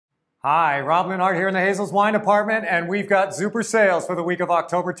Hi, Rob Linhart here in the Hazel's Wine Department, and we've got super sales for the week of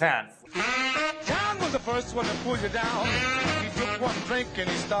October 10th. John was the first one to pull you down. He took one drink and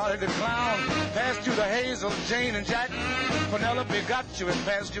he started to clown. Passed you the Hazel, Jane, and Jack. Penelope got you and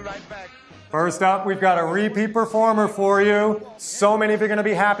passed you right back. First up, we've got a repeat performer for you. So many of you are going to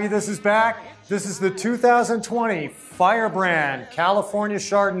be happy this is back. This is the 2020 Firebrand California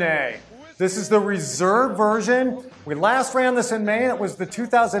Chardonnay. This is the reserve version. We last ran this in May, and it was the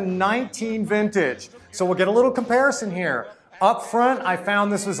 2019 vintage. So we'll get a little comparison here. Up front, I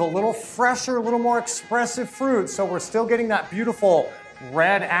found this was a little fresher, a little more expressive fruit. So we're still getting that beautiful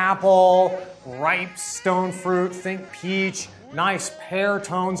red apple, ripe stone fruit, think peach, nice pear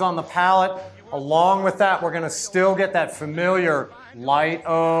tones on the palate. Along with that, we're gonna still get that familiar light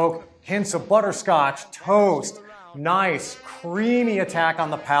oak, hints of butterscotch, toast, nice creamy attack on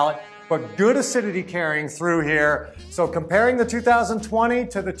the palate, but good acidity carrying through here. So comparing the 2020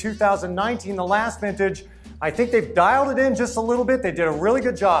 to the 2019, the last vintage, I think they've dialed it in just a little bit. They did a really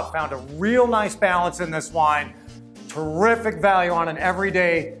good job, found a real nice balance in this wine. Terrific value on an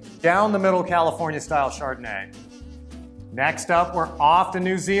everyday, down the middle California style Chardonnay. Next up, we're off to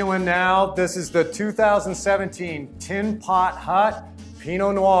New Zealand now. This is the 2017 Tin Pot Hut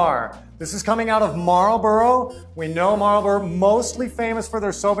Pinot Noir. This is coming out of Marlborough. We know Marlborough mostly famous for their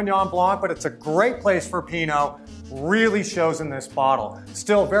Sauvignon Blanc, but it's a great place for Pinot. Really shows in this bottle.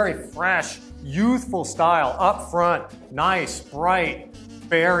 Still very fresh, youthful style up front. Nice, bright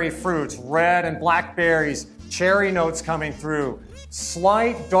berry fruits, red and black berries, cherry notes coming through.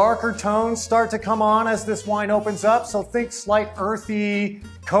 Slight darker tones start to come on as this wine opens up. So think slight earthy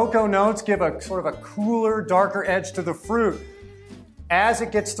cocoa notes give a sort of a cooler, darker edge to the fruit. As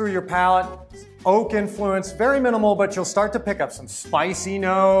it gets through your palate, oak influence, very minimal, but you'll start to pick up some spicy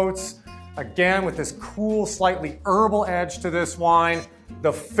notes. Again, with this cool, slightly herbal edge to this wine.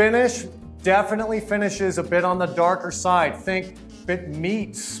 The finish definitely finishes a bit on the darker side. Think bit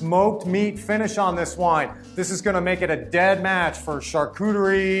meat, smoked meat finish on this wine. This is gonna make it a dead match for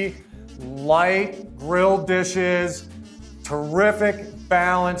charcuterie, light grilled dishes, terrific,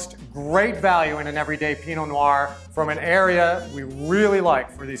 balanced, great value in an everyday Pinot Noir from an area we really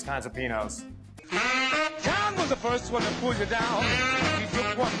like for these kinds of Pinots. John was the first one to pull you down. He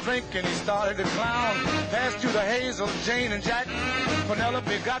took one drink and he started to clown. Passed you the Hazel, Jane, and Jack.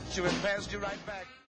 Penelope got you and passed you right back.